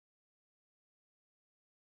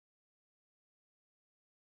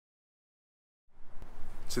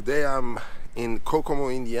Today I'm in Kokomo,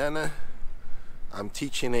 Indiana. I'm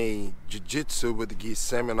teaching a jiu-jitsu with the gi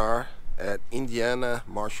seminar at Indiana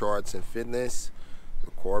Martial Arts and Fitness,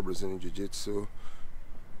 the core Brazilian jiu-jitsu,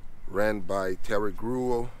 ran by Terry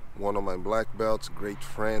Gruel, one of my black belts, great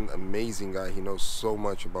friend, amazing guy. He knows so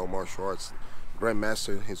much about martial arts,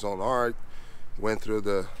 grandmaster in his own art, went through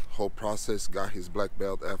the whole process, got his black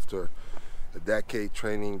belt after a decade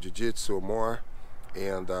training jiu-jitsu or more.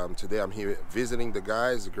 And today I'm here visiting the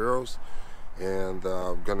guys, the girls, and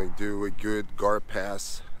I'm gonna do a good guard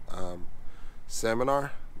pass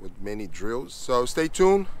seminar with many drills. So stay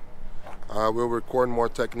tuned. We'll record more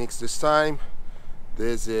techniques this time.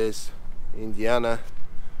 This is Indiana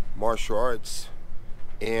Martial Arts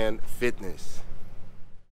and Fitness.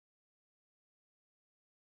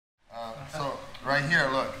 So right here,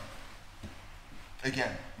 look.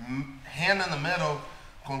 Again, hand in the middle,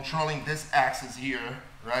 controlling this axis here,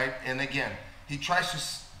 right? And again, he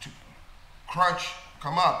tries to crunch,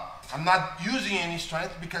 come up. I'm not using any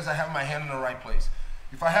strength because I have my hand in the right place.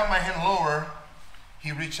 If I have my hand lower,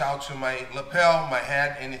 he reach out to my lapel, my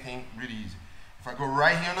head, anything really easy. If I go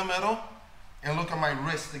right here in the middle and look at my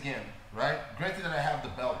wrist again, right? Granted that I have the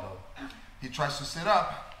belt though. He tries to sit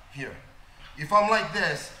up here. If I'm like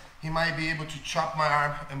this, he might be able to chop my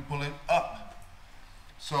arm and pull it up.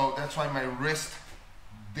 So that's why my wrist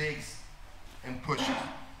digs and pushes.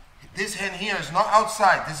 This hand here is not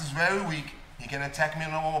outside. This is very weak. He can attack me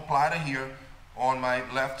in a omoplata here on my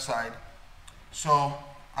left side. So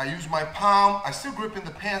I use my palm. I still grip in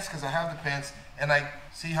the pants because I have the pants, and I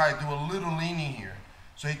see how I do a little leaning here.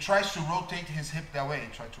 So he tries to rotate his hip that way.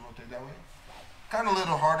 He tried to rotate that way. Kind of a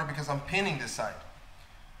little harder because I'm pinning this side.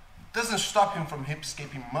 Doesn't stop him from hip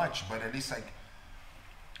escaping much, but at least like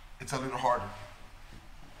it's a little harder.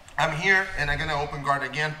 I'm here and I'm gonna open guard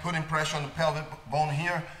again, putting pressure on the pelvic bone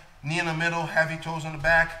here, knee in the middle, heavy toes in the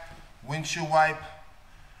back, windshield wipe,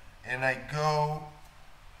 and I go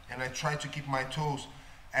and I try to keep my toes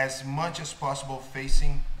as much as possible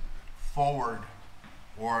facing forward,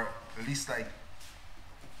 or at least like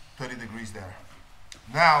 30 degrees there.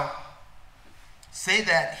 Now, say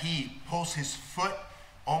that he pulls his foot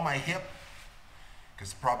on my hip,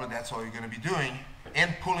 because probably that's all you're gonna be doing,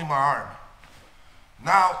 and pulling my arm.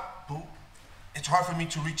 Now, it's hard for me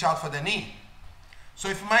to reach out for the knee. So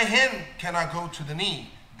if my hand cannot go to the knee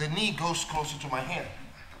goes closer to my hand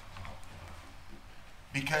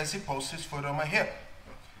because he pulls his foot on my hip.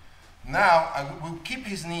 Now, I will keep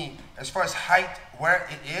his knee as far as height where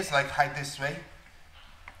it is, like height this way.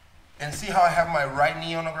 And see how I have my right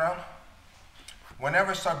knee on the ground?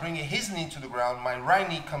 Whenever I start bringing his knee to the ground, my right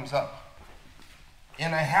knee comes up.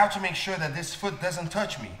 And I have to make sure that this foot doesn't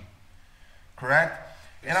touch me. Correct?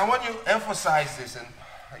 And I want you to emphasize this, and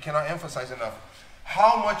I cannot emphasize enough,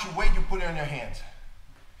 how much weight you put on your hands.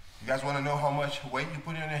 You guys want to know how much weight you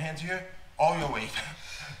put on your hands here? All your weight.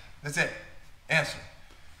 That's it. Answer.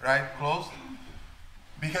 Right? Close.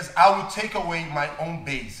 Because I will take away my own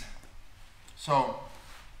base. So,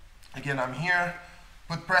 again, I'm here.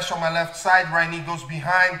 Put pressure on my left side. Right knee goes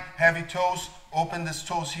behind. Heavy toes. Open this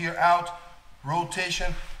toes here out.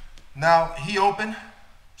 Rotation. Now, he open.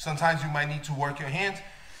 Sometimes you might need to work your hands.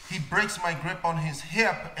 He breaks my grip on his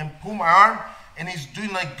hip and pull my arm, and he's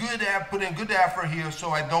doing like putting good effort here so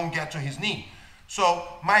I don't get to his knee. So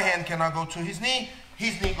my hand cannot go to his knee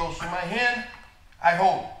goes to my hand, I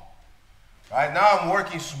hold. Right, now I'm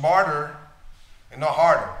working smarter and not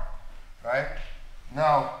harder. Right?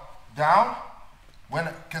 Now, down,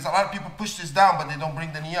 because a lot of people push this down, but they don't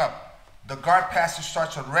bring the knee up. The guard passage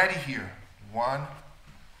starts already here. 1,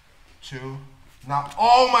 2, now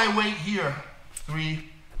all my weight here, 3.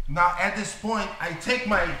 Now at this point, I take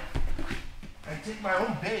my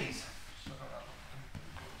own base.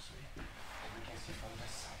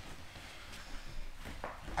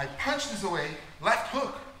 I punch this away, left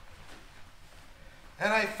hook,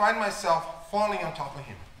 and I find myself falling on top of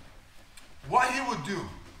him. What he would do,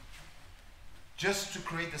 just to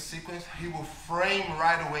create the sequence, he will frame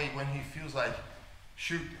right away when he feels like,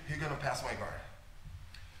 shoot, he's gonna pass my guard.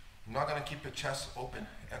 You're not gonna keep your chest open,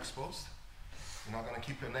 exposed. You're not gonna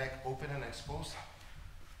keep your neck open and exposed.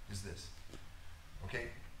 Is this. Okay,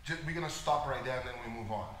 we're gonna stop right there and then we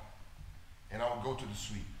move on. And I'll go to the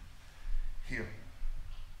sweep. Here.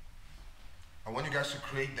 I want you guys to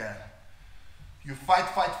create that. You fight,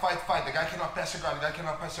 fight, fight, fight. The guy cannot pass a guard, the guy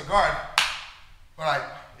cannot pass a guard. All right,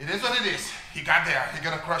 it is what it is. He got there, he's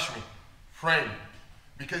gonna crush me. Frame.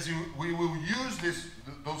 Because we will use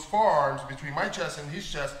those forearms between my chest and his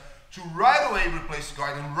chest to right away replace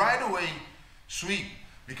guard and right away sweep.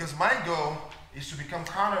 Because my goal is to become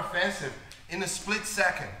counteroffensive in a split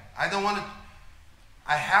second. I don't want to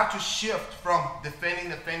I have to shift from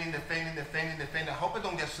defending. I hope I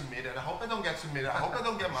don't get submitted. I hope I don't get submitted. I hope I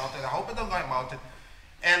don't get mounted. I hope I don't get mounted.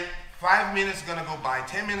 And 5 minutes gonna go by,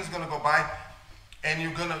 10 minutes gonna go by, and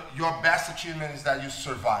your best achievement is that you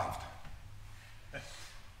survived.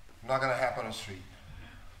 Not gonna happen on the street,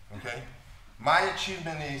 okay? My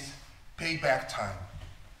achievement is payback time,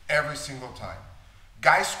 every single time.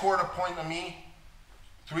 Guy scored a point on me,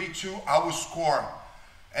 3-2, I will score.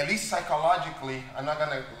 At least psychologically, I'm not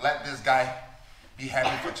gonna let this guy be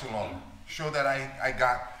happy for too long. Show that I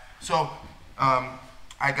got, so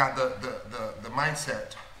I got the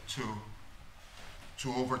mindset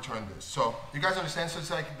to overturn this. So you guys understand? So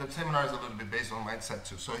it's like the seminar is a little bit based on mindset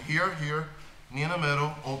too. So here, knee in the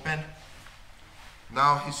middle, open.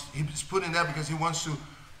 Now he's putting that because he wants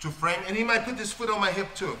to frame, and he might put this foot on my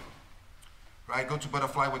hip too. Right, go to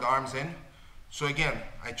butterfly with arms in. So again,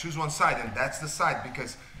 I choose one side, and that's the side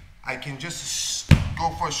because I can just go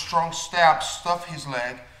for a strong stab, stuff his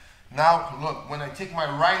leg. Now look, when I take my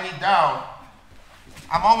right knee down,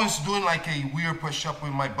 I'm always doing like a weird push-up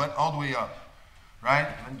with my butt all the way up, right?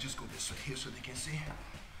 Let me just go this way here so they can see.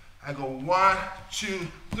 I go 1, 2,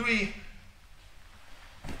 3,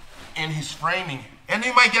 and he's framing. And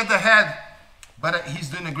he might get the head, but he's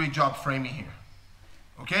doing a great job framing here.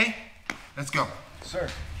 Okay? Let's go. Sir.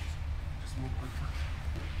 Just move quickly.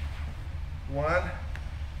 1,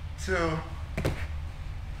 2,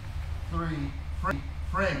 3.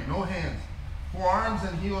 Frame, no hands. Forearms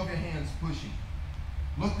and heel of your hands pushing.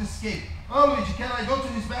 Look the escape. Oh, Luigi, can I go to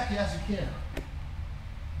his back? Yes, you can.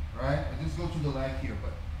 Right? I just go to the leg here,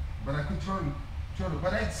 but I could turn it.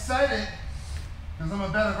 But I decided, because I'm a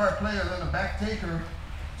better guard player than a back taker,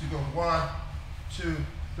 to go 1, 2,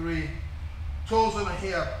 3, toes on the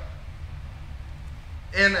hip.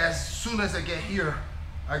 And as soon as I get here,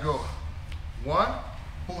 I go 1,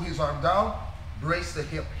 pull his arm down, brace the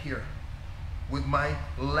hip here with my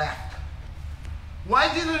left.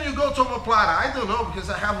 Why didn't you go to omoplata? I don't know, because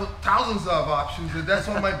I have thousands of options, and that's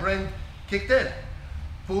when my brain kicked in.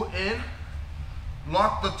 Pull in,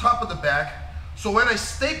 lock the top of the back, so when I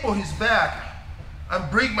staple his back, I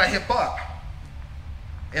bring my hip up,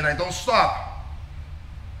 and I don't stop.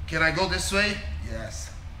 Can I go this way?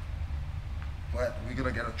 Yes. But we're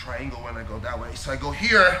gonna get a triangle when I go that way. So I go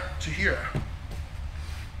here to here,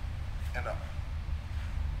 and up.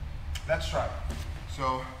 Let's try.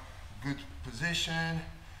 So, good position,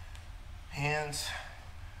 hands,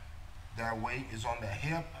 that weight is on the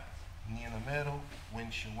hip, knee in the middle,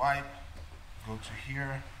 windshield wipe, go to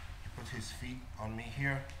here, he puts his feet on me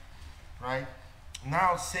here, right?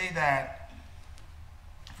 Now say that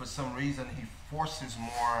for some reason he forces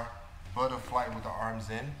more butterfly with the arms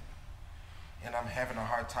in, and I'm having a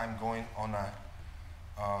hard time going on a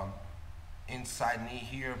inside knee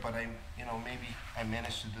here, but maybe I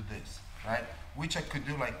managed to do this, right? Which I could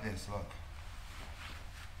do like this, look.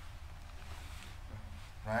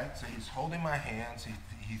 Right? So he's holding my hands,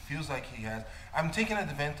 he feels like he has, I'm taking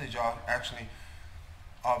advantage of, actually,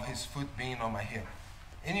 of his foot being on my hip.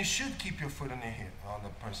 And you should keep your foot on the hip, on the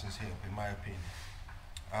person's hip, in my opinion.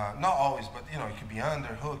 Not always, but it could be under,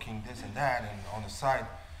 hooking, this and that, and on the side.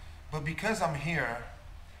 But because I'm here,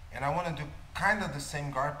 and I want to do kind of the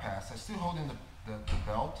same guard pass, I'm still holding the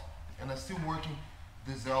belt, and I'm still working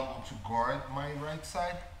this elbow to guard my right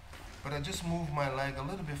side, but I just move my leg a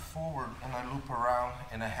little bit forward, and I loop around,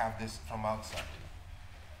 and I have this from outside.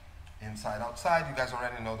 Inside, outside, you guys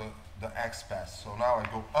already know the X pass. So now I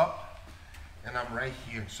go up, and I'm right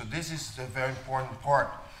here. So this is the very important part.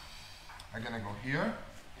 I'm gonna go here,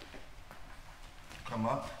 come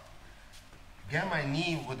up, get my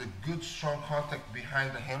knee with a good strong contact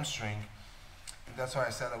behind the hamstring. And that's why I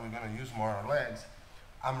said that we're gonna use more our legs.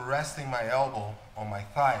 I'm resting my elbow on my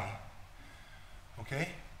thigh, okay?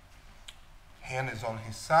 Hand is on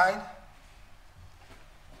his side,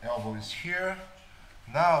 elbow is here.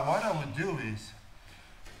 Now what I would do is,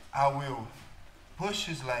 I will push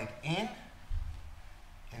his leg in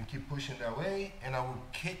and keep pushing that way, and I will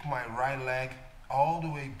kick my right leg all the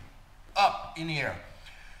way up in the air.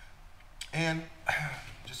 And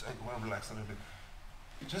just, I want to relax a little bit.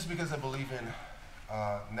 Just because I believe in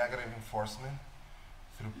negative enforcement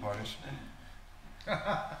through punishment.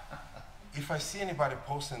 If I see anybody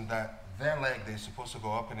posting that their leg, they're supposed to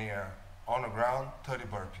go up in the air, on the ground, 30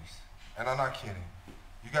 burpees. And I'm not kidding.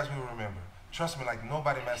 You guys will remember. Trust me, like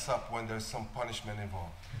nobody mess up when there's some punishment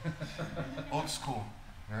involved. Old school,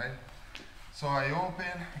 right? So I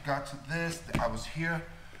open, got to this, I was here.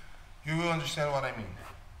 You will understand what I mean.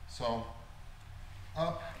 So,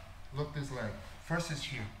 up, look this leg. First is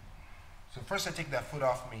here. So first I take that foot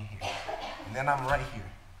off me here. And then I'm right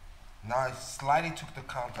here. Now I slightly took the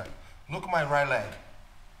contact. Look at my right leg.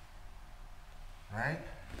 Right?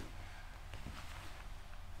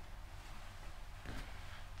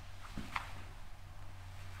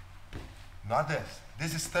 Not this.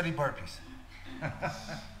 This is 30 burpees. And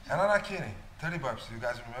I'm not kidding. 30 burpees. You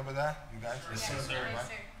guys remember that? You guys? Yes, sir. Yes,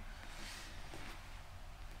 sir.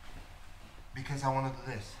 Because I want to do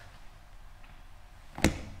this.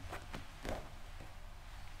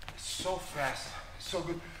 It's so fast. It's so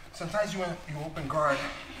good. Sometimes you open guard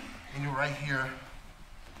and you're right here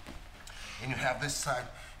and you have this side.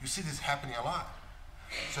 You see this happening a lot.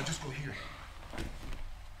 So just go here.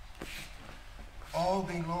 All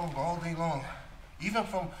day long, all day long. Even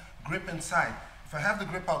from grip inside. If I have the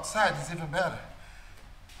grip outside, it's even better.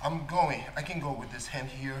 I can go with this hand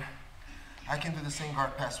here. I can do the same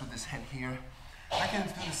guard pass with this hand here. I can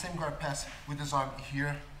do the same guard pass with this arm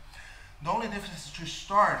here. The only difference is to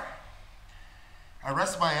start, I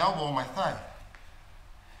rest my elbow on my thigh.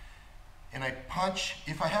 And I punch.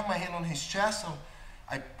 If I have my hand on his chest, so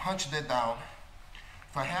I punch that down.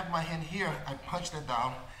 If I have my hand here, I punch that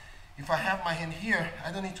down. If I have my hand here,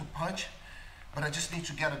 I don't need to punch, but I just need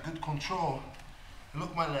to get a good control.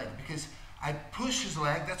 Look at my leg, because I push his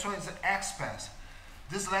leg, that's why it's an X pass.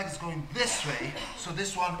 This leg is going this way, so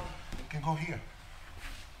this one can go here.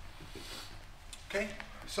 Okay,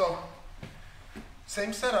 so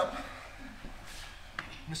same setup.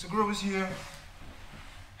 Mr. Groove is here.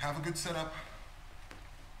 Have a good setup.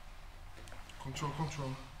 Control,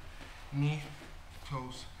 control. Knee,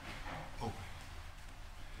 toes, open.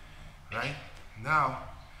 Right? Now,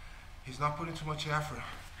 he's not putting too much effort,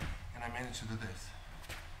 and I managed to do this.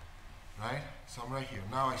 Right? So I'm right here.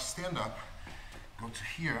 Now I stand up, go to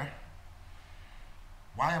here.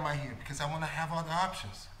 Why am I here? Because I want to have other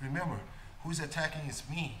options. Remember, who's attacking is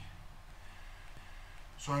me.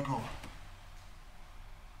 So I go.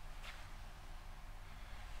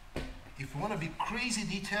 If you want to be crazy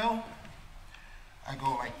detail, I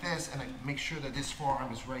go like this and I make sure that this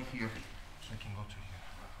forearm is right here so I can go to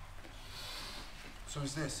here. So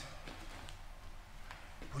it's this.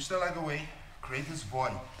 Push the leg away, create this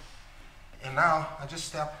void. And now I just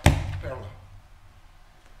step parallel.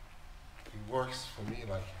 It works for me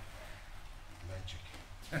like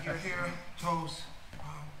magic. Here, here, toes,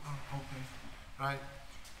 open, right?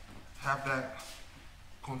 Have that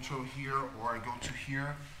control here, or I go to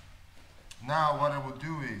here. Now what I will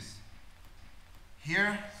do is,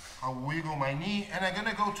 here, I'll wiggle my knee, and I'm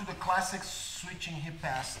gonna go to the classic switching hip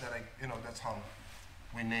pass that that's how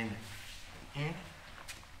we name it. In,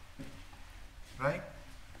 right?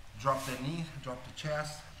 Drop the knee, drop the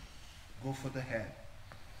chest, go for the head.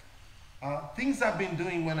 Things I've been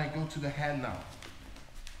doing when I go to the head now.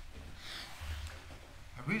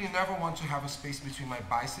 I really never want to have a space between my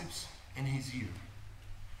biceps and his ear.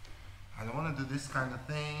 I don't want to do this kind of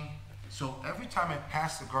thing. So every time I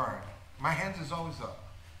pass the guard, my hands is always up.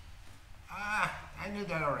 I knew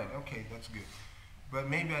that already. Okay, that's good. But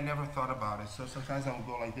maybe I never thought about it. So sometimes I will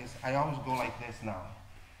go like this. I always go like this now.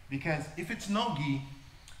 Because if it's no gi,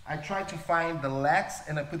 I try to find the lats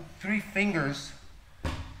and I put 3 fingers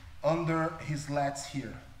under his lats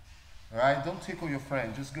here. All right, don't tickle your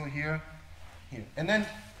friend. Just go here, here. And then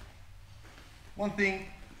one thing,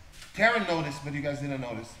 Taryn noticed, but you guys didn't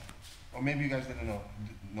notice. Or maybe you guys didn't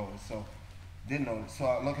notice, so didn't notice.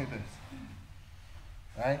 So look at this,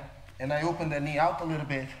 right? And I open the knee out a little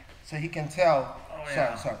bit so he can tell. Oh,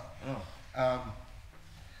 yeah. Sorry. Oh.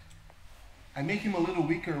 I make him a little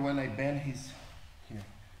weaker when I bend his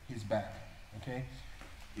back, okay?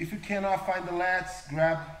 If you cannot find the lats,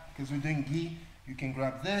 grab, because we're doing gi, you can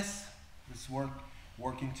grab this. This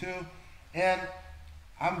working too. And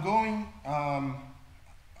I'm going,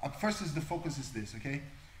 at first is the focus is this, okay?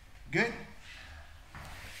 Good?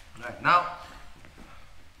 All right, now,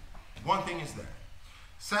 one thing is that.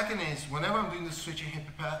 Second is, whenever I'm doing the switching hip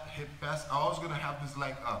pass, I'm always gonna have this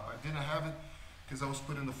leg up. I didn't have it because I was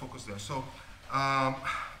putting the focus there. So,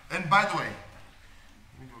 and by the way,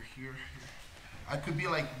 let me go here. I could be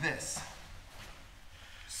like this.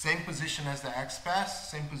 Same position as the X pass,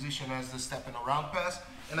 same position as the stepping around pass,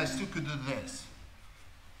 and I still could do this.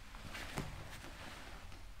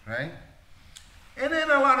 Right? And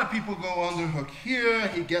then a lot of people go underhook here,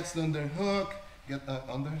 he gets the underhook, get the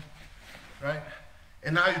under, right?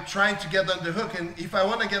 And now you're trying to get the underhook, and if I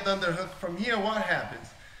want to get the underhook from here, what happens?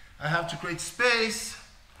 I have to create space.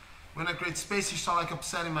 When I create space, you start like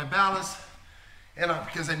upsetting my balance, and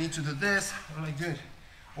because I need to do this, I'm like, good.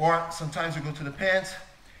 Or sometimes you go to the pants.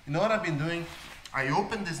 You know what I've been doing? I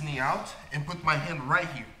open this knee out and put my hand right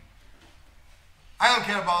here. I don't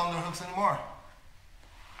care about underhooks anymore.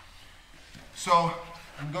 So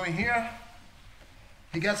I'm going here.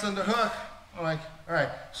 He gets underhook. I'm like, all right.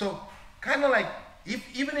 So kind of like,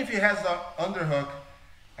 even if he has the underhook,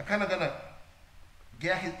 I'm kind of gonna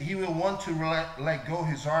get he will want to let go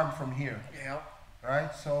his arm from here. Yeah.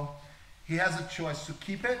 Right? So he has a choice to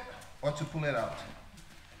keep it or to pull it out.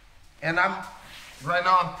 And right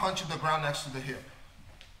now I'm punching the ground next to the hip.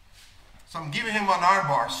 So I'm giving him an arm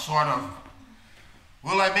bar, sort of.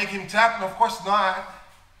 Will I make him tap? No, of course not,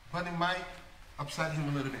 but it might upset him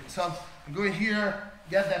a little bit. So I'm going here,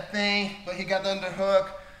 get that thing, but he got the underhook,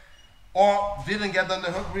 or didn't get the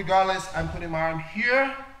underhook. Regardless, I'm putting my arm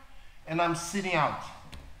here, and I'm sitting out.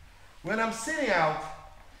 When I'm sitting out,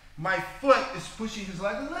 my foot is pushing his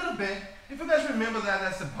leg a little bit. If you guys remember that,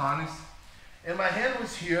 that's the bonus. And my hand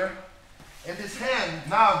was here, and this hand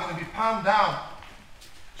now is going to be palm down,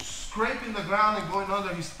 scraping the ground and going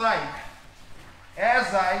under his thigh.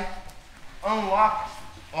 As I unlock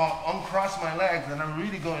or uncross my legs, and I'm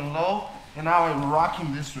really going low, and now I rock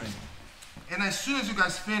him this way. And as soon as you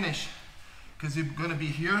guys finish, because you're going to be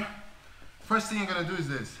here, first thing you're going to do is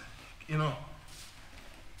this, you know.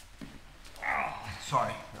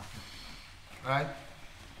 Sorry. Right?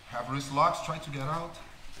 Have wrist locks, try to get out.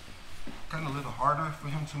 Kind of a little harder for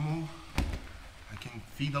him to move. I can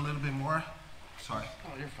feed a little bit more. Sorry.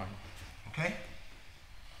 Oh, you're fine. Okay?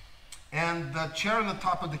 And the chair on the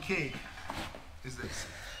top of the cake is this.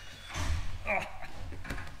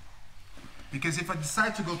 Because if I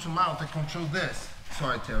decide to go to mount, I control this.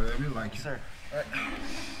 Sorry, Terry, I really like you. Sir. Right.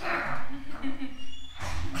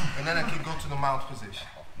 And then I can go to the mount position.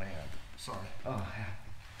 Oh, man. Sorry. Oh, yeah.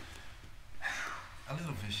 A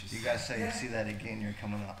little vicious. You guys say you see that again, you're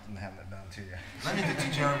coming up and having it done to you. Let me get to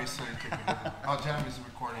Jeremy so you take a look at. Oh, Jeremy's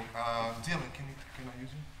recording. Dylan, can I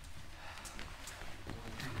use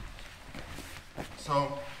you?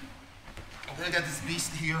 So, I'm gonna get this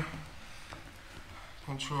beast here.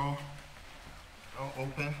 Control. Oh,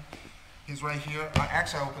 open. He's right here.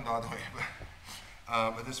 Actually, I opened the other way,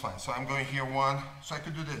 but this is fine. So I'm going here one. So I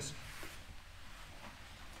could do this.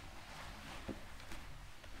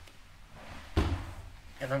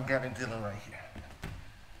 And I'm getting Dylan right here.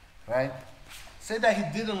 Right? Say that he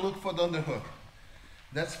didn't look for the underhook.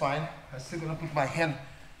 That's fine. I'm still gonna put my hand.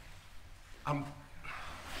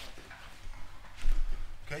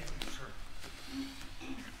 Okay? Sure.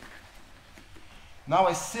 Now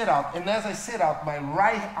I sit out, and as I sit out, my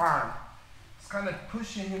right arm is kind of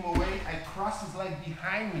pushing him away. I cross his leg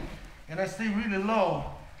behind me, and I stay really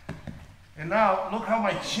low. And now, look how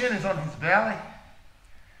my chin is on his belly.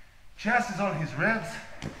 Chest is on his ribs.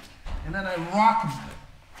 And then I rock him.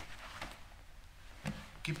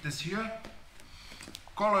 Keep this here.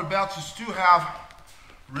 Collar belts, you still have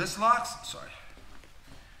wrist locks. Sorry.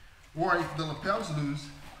 Or if the lapel's loose,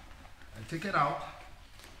 I take it out,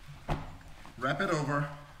 wrap it over,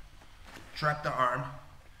 trap the arm,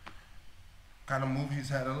 kind of move his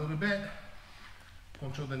head a little bit,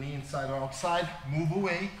 control the knee inside or outside, move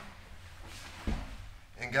away,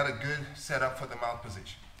 and get a good setup for the mount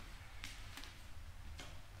position.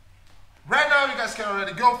 Right now, you guys can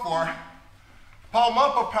already go for palm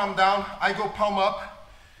up or palm down. I go palm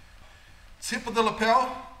up, tip of the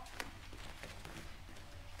lapel,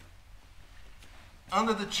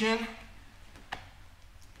 under the chin,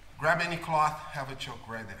 grab any cloth, have a choke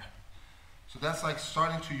right there. So that's like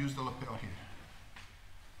starting to use the lapel here.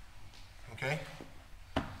 Okay?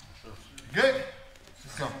 Good?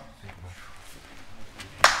 Let's go.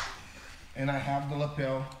 And I have the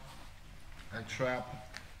lapel, I trap.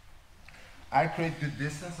 I create good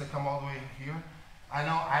distance, I come all the way here. I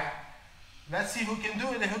know, let's see who can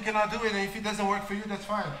do it and who cannot do it, and if it doesn't work for you, that's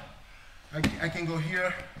fine. I can go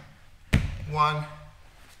here, 1,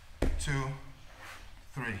 2,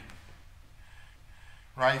 3.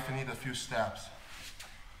 Right, if you need a few steps.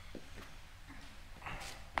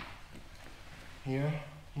 Here,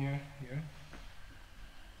 here, here.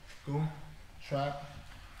 Go, trap.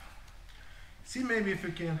 See maybe if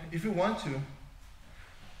you can, if you want to,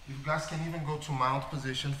 you guys can even go to mount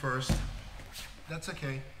position first. That's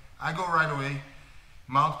okay. I go right away.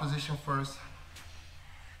 Mount position first.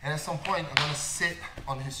 And at some point, I'm gonna sit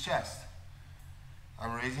on his chest.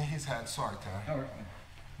 I'm raising his head. Sorry, Terry.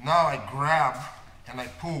 Now I grab and I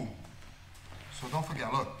pull. So don't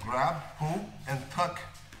forget, look, grab, pull, and tuck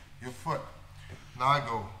your foot. Now I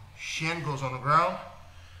go, shin goes on the ground.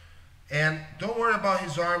 And don't worry about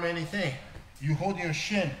his arm or anything. You hold your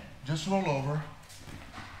shin, just roll over.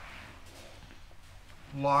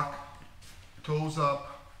 Lock, toes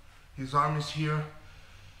up, his arm is here.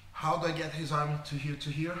 How do I get his arm to here to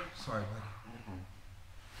here? Sorry,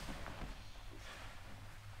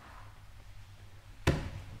 buddy.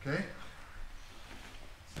 Okay?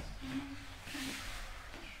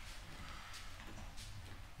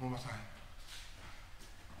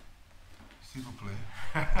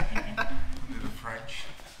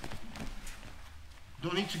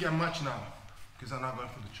 Don't need to get much now, because I'm not going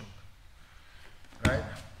for the choke. Right?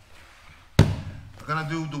 I'm gonna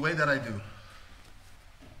do the way that I do.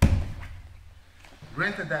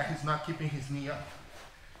 Granted that he's not keeping his knee up.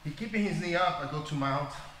 He's keeping his knee up, I go to mount.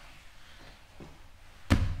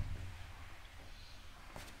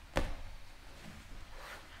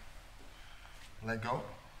 Let go,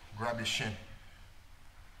 grab his shin.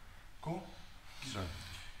 Cool? Sure.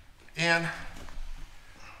 And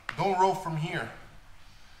don't roll from here.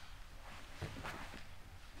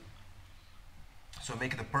 So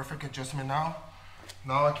make the perfect adjustment now.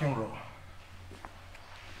 Now I can roll.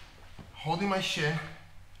 Holding my shin.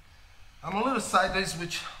 I'm a little sideways,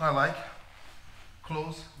 which I like.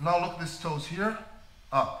 Close. Now look these toes here.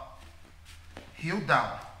 Up. Heel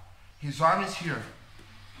down. His arm is here.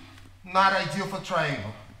 Not ideal for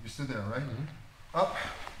triangle. You're still there, right? Mm-hmm. Up.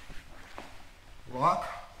 Lock.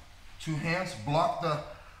 Two hands. Block the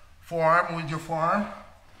forearm with your forearm.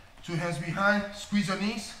 Two hands behind. Squeeze your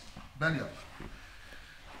knees. Belly up.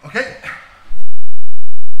 Okay.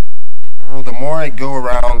 The more I go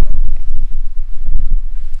around,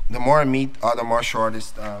 the more I meet other martial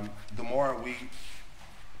artists, the more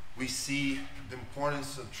we see the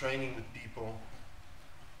importance of training with people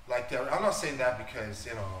like that. I'm not saying that because,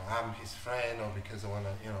 you know, I'm his friend or because I want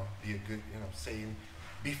to, you know, be a good, you know,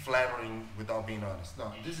 be flattering without being honest.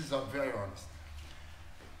 No, this is very honest.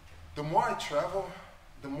 The more I travel,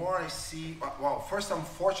 the more I see, well, first I'm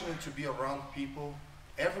fortunate to be around people.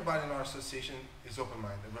 Everybody in our association is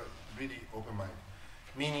open-minded, really open-minded.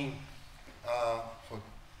 Meaning, for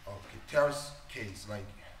Terra's case, like,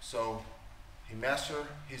 so he mastered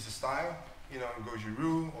his style, you know, in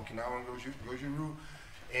Goju-Ryu, Okinawan Goju-Ryu,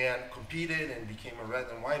 and competed and became a red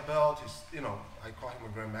and white belt. He's, you know, I call him a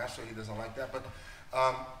grandmaster, he doesn't like that, but,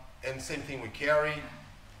 and same thing with Kerry,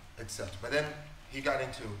 etc. But then he got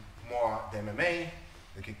into more the MMA,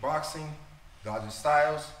 the kickboxing, the other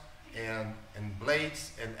styles, and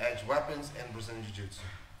blades, and edge weapons, and Brazilian Jiu-Jitsu.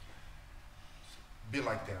 Be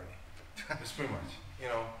like Terry. It's pretty much, you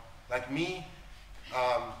know, like me,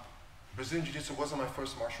 Brazilian Jiu-Jitsu wasn't my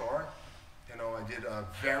first martial art. You know, I did a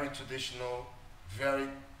very traditional, very,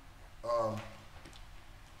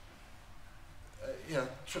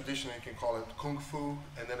 traditional, you can call it Kung Fu,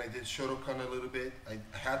 and then I did Shotokan a little bit. I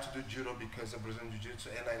had to do Judo because of Brazilian Jiu-Jitsu,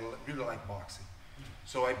 and I really like boxing.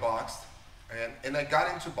 So I boxed, and I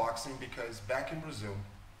got into boxing because back in Brazil,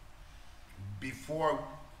 before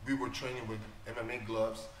we were training with MMA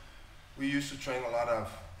gloves, we used to train a lot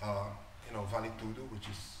of, you know, vale tudo, which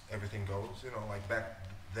is everything goes, you know, like back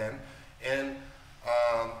then. And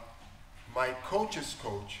my coach's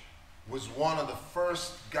coach was one of the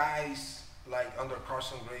first guys, like under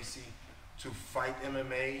Carson Gracie, to fight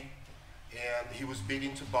MMA. And he was big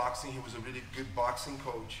into boxing. He was a really good boxing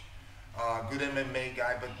coach, good MMA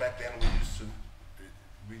guy, but back then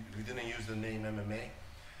we didn't use the name MMA.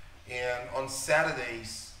 And on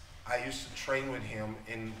Saturdays, I used to train with him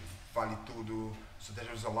in Vale Tudo, so there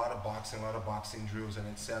was a lot of boxing drills and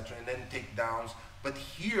etc. And then takedowns. But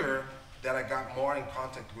here, that I got more in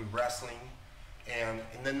contact with wrestling, and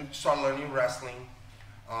then started learning wrestling.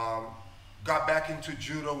 Got back into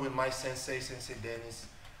judo with my sensei Dennis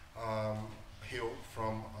Hill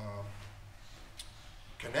from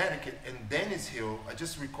Connecticut. And Dennis Hill, I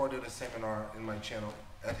just recorded a seminar in my channel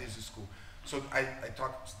at his school. So I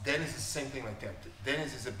talked, Dennis is the same thing like that.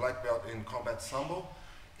 Dennis is a black belt in combat sambo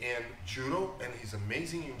and judo, and he's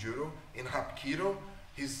amazing in judo. In hapkido,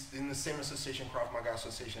 he's in the same association, Krav Maga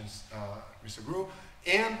Association, Mr. Gru,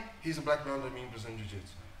 and he's a black belt in Brazilian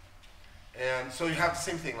Jiu-Jitsu. And so you have the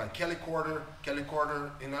same thing, like Kelly Corder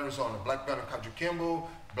in Arizona, black belt in Kajukembo,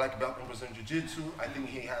 black belt in Brazilian Jiu-Jitsu. I think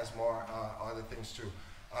he has more other things too.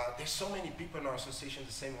 There's so many people in our association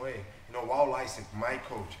the same way. You know, Wal Lysick, my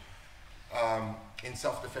coach, in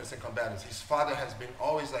self-defense and combatives. His father has been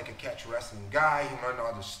always like a catch wrestling guy. He learned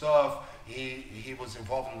other stuff. He was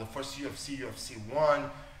involved in the first UFC, UFC 1.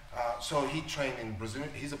 So he trained in Brazilian,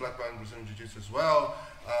 he's a black belt in Brazilian Jiu-Jitsu as well.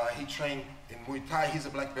 He trained in Muay Thai. He's a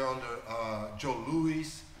black belt under Joe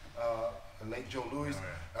Louis, late Joe Louis.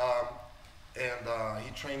 Oh, yeah. And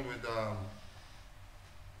he trained with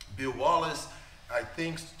Bill Wallace, I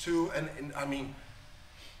think, too. And I mean,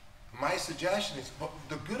 my suggestion is, but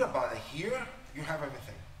the good about it here, you have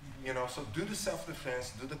everything. You know, so do the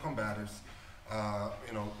self-defense, do the combatives,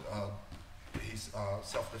 you know, his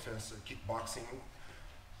self-defense, kickboxing,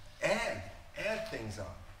 add things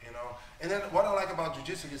up, you know. And then what I like about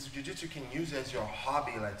jiu-jitsu is jiu-jitsu can use as your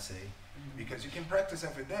hobby, let's say, because you can practice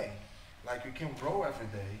every day. Like you can row every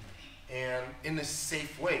day, and in a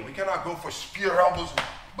safe way. We cannot go for spear elbows,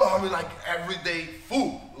 like everyday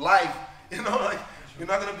food, life, you know, like You're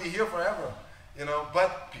not gonna be here forever, you know.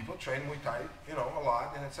 But people train Muay Thai, you know, a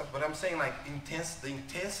lot, and it's. But I'm saying like the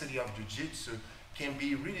intensity of jiu-jitsu can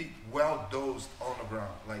be really well dosed on the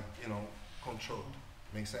ground, like, you know, controlled.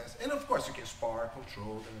 Makes sense? And of course you can spar,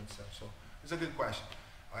 controlled, and etc. So it's a good question.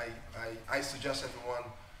 I suggest everyone,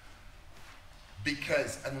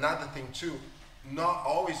 because another thing too, not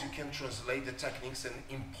always you can translate the techniques and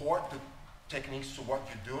import the techniques to what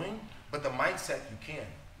you're doing, but the mindset you can.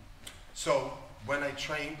 So when I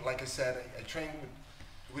train, like I said, I train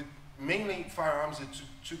with mainly firearms with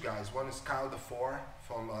two guys. One is Fial Defoor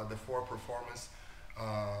from Defoor Proformance,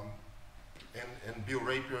 and Bill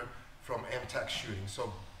Rapier from Amtac shooting.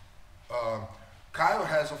 So Kyle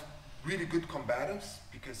has a really good combatives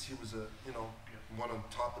because he was one of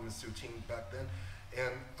the top in the SEAL team back then,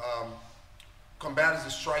 and combatives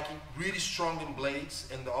is striking, really strong in blades,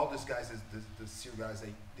 and all these guys, the SEAL guys,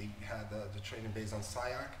 they had the training based on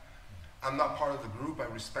SIAC. I'm not part of the group. I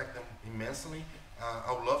respect them immensely.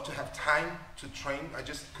 I would love to have time to train. I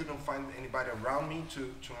just couldn't find anybody around me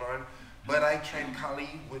to learn. But I trained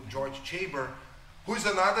Kali with George Chaber, who is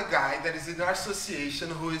another guy that is in our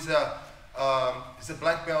association, who is a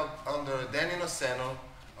black belt under Danny Noceno.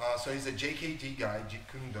 So he's a JKD guy, Jeet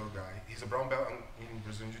Kune Do guy. He's a brown belt in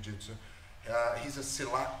Brazilian Jiu-Jitsu. He's a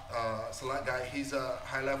Silat guy. He's a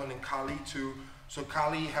high level in Kali too. So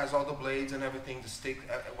Kali has all the blades and everything, the stick,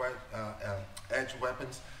 edge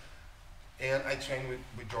weapons. And I train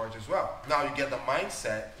with George as well. Now you get the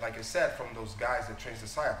mindset, like I said, from those guys that trains the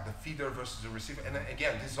SIAC, the feeder versus the receiver. And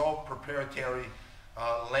again, this is all proprietary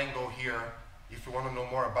lingo here. If you want to know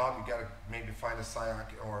more about it, you gotta maybe find a SIAC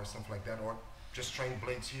or something like that, or just train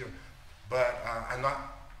blades here. But I'm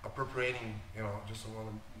not appropriating, just a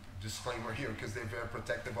little disclaimer here, because they're very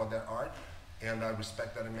protective of their art, and I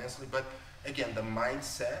respect that immensely. But again, the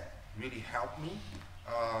mindset really helped me,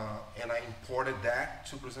 and I imported that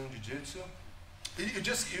to Brazilian Jiu-Jitsu.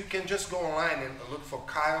 You can just go online and look for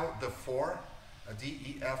Fial Defoor,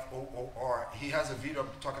 D-E-F-O-O-R. He has a video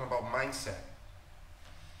talking about mindset.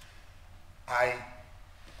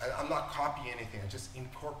 I'm not copying anything, I just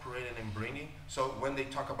incorporate it and bring it. So when they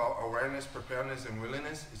talk about awareness, preparedness, and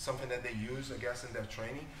willingness, it's something that they use, I guess, in their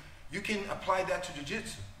training. You can apply that to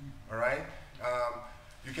jiu-jitsu, all right?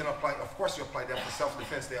 You can apply, of course you apply that for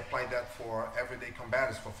self-defense, they apply that for everyday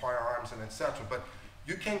combatives, for firearms and etc. But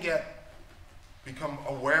you can become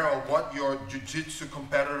aware of what your jiu-jitsu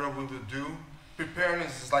competitor will do.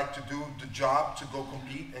 Preparedness is like to do the job, to go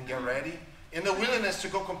compete and get ready. And the willingness to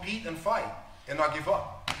go compete and fight and not give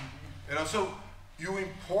up. So you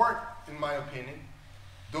import, in my opinion,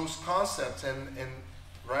 those concepts and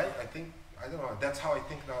right? I don't know, that's how I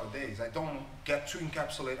think nowadays. I don't get too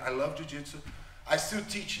encapsulated. I love jiu-jitsu. I still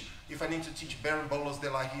teach, if I need to teach Baron Bolos de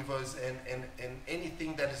la Rivas and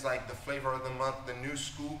anything that is like the flavor of the month, the new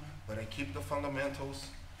school, but I keep the fundamentals.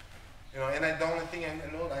 And the only thing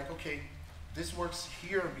I know, like, okay, this works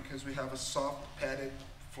here because we have a soft padded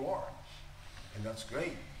floor. And that's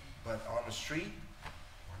great, but on the street,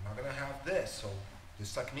 we're not gonna have this, so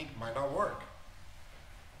this technique might not work.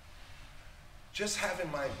 Just have in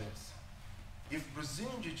mind this. If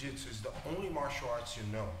Brazilian Jiu-Jitsu is the only martial arts you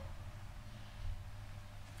know,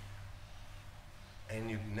 and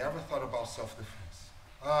you've never thought about self-defense,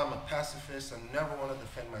 I'm a pacifist, I never want to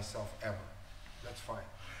defend myself ever, that's fine,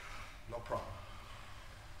 no problem.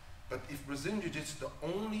 But if Brazilian Jiu-Jitsu is the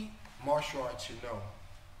only martial arts you know,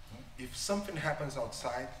 if something happens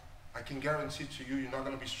outside, I can guarantee to you, you're not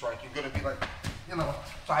going to be striking. You're going to be like,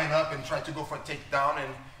 tied up and try to go for a takedown.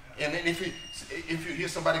 And then if you hear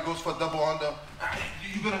somebody goes for a double under,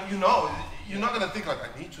 you're not going to think like,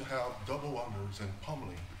 I need to have double unders and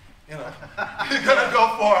pummeling. You're going to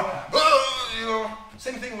go for,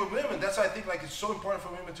 Same thing with women. That's why I think like it's so important for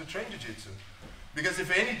women to train jiu-jitsu. Because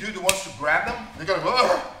if any dude wants to grab them, they're going to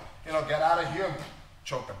go, get out of here and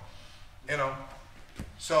choke them.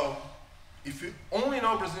 So, if you only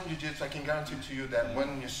know Brazilian Jiu-Jitsu, I can guarantee to you that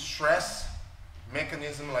when your stress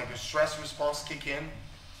mechanism, like your stress response kick in,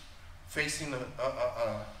 facing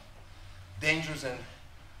dangers and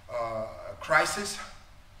crisis,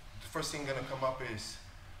 the first thing gonna come up is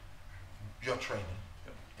your training.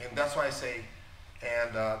 And that's why I say,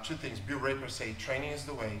 and two things, Bill Rapier say, training is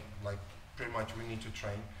the way, like pretty much we need to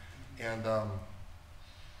train. And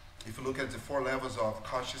if you look at the 4 levels of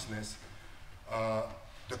consciousness,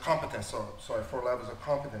 the competence, 4 levels of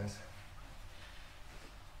competence.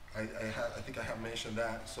 I think I have mentioned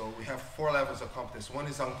that. So we have 4 levels of competence. One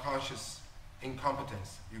is unconscious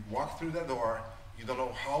incompetence. You walk through the door, you don't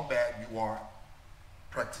know how bad you are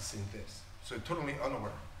practicing this. So you're totally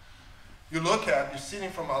unaware. You're sitting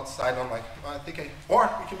from outside, I'm like, or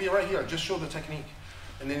it can be right here, just show the technique.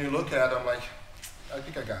 and then you look at them like, I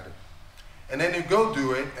think I got it. And then you go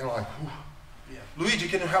do it, and like, whew. Yeah. Luigi,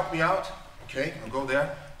 can you help me out? Okay, I'll go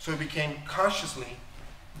there. So it became consciously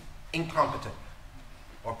incompetent,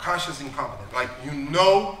 or conscious incompetent. Like, you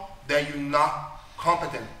know that you're not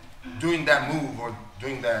competent doing that move or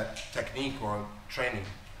doing that technique or training.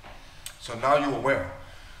 So now you're aware.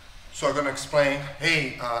 So I'm gonna explain,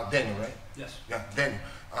 hey, Daniel, right? Yes. Yeah, Daniel.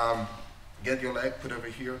 Get your leg, put over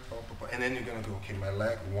here, and then you're gonna go, okay, my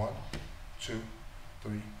leg, 1, 2,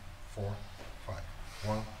 3, 4, 5,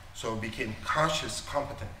 1. So it became conscious,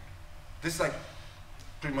 competent. This is like,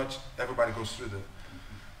 pretty much everybody goes through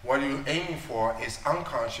what you're aiming for is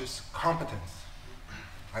unconscious competence.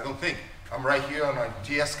 I don't think. I'm right here, I'm like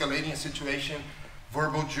de-escalating a situation,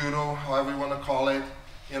 verbal judo, however you want to call it,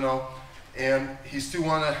 you know, and he still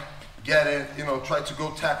want to get it, you know, try to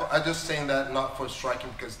go tackle. I'm just saying that not for striking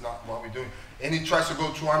because not what we're doing. And he tries to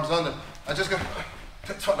go 2 arms under. I just go,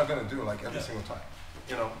 that's what I'm going to do like every single time.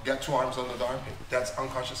 You know, get 2 arms under the armpit. That's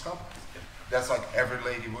unconscious competence. That's like every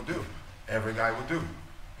lady will do, every guy will do.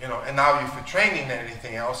 You know, and now if you're training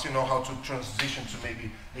anything else, you know how to transition to maybe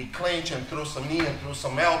a clinch and throw some knee and throw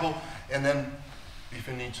some elbow, and then if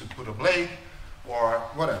you need to put a blade or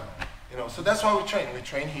whatever. You know, so that's why we train. We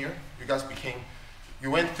train here. You guys you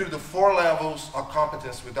went through the 4 levels of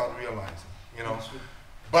competence without realizing, you know.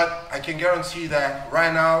 But I can guarantee that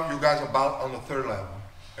right now you guys are about on the 3rd level.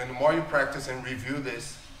 And the more you practice and review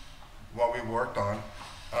this, what we worked on,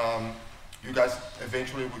 you guys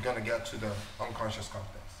eventually we're gonna get to the unconscious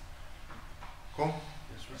competence. Cool?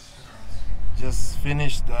 Just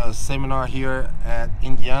finished the seminar here at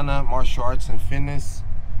Indiana Martial Arts and Fitness.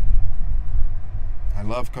 I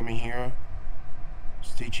love coming here. I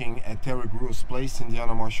was teaching at Terry Gruel's place,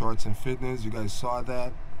 Indiana Martial Arts and Fitness. You guys saw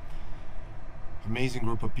that. Amazing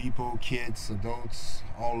group of people, kids, adults,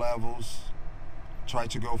 all levels. Try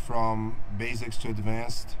to go from basics to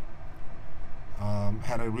advanced.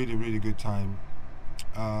 Had a really, really good time.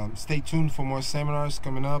 Stay tuned for more seminars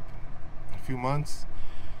coming up in a few months.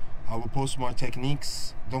 I will post more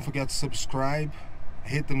techniques. Don't forget to subscribe,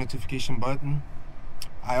 hit the notification button.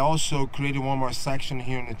 I also created one more section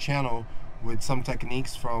here in the channel with some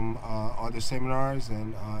techniques from other seminars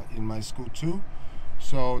and in my school too.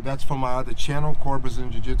 So that's from my other channel, Core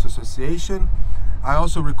Brazilian Jiu-Jitsu Association. I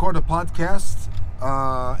also record a podcast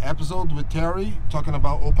episode with Terry talking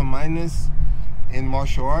about open-mindedness in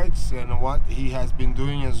martial arts and what he has been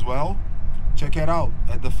doing as well. Check it out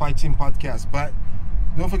at the Fight Team Podcast. But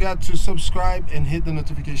don't forget to subscribe and hit the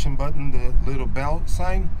notification button, the little bell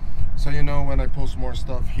sign, so you know when I post more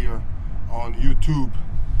stuff here on YouTube.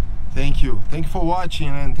 Thank you. Thank you for watching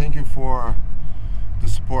and thank you for the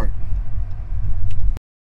support.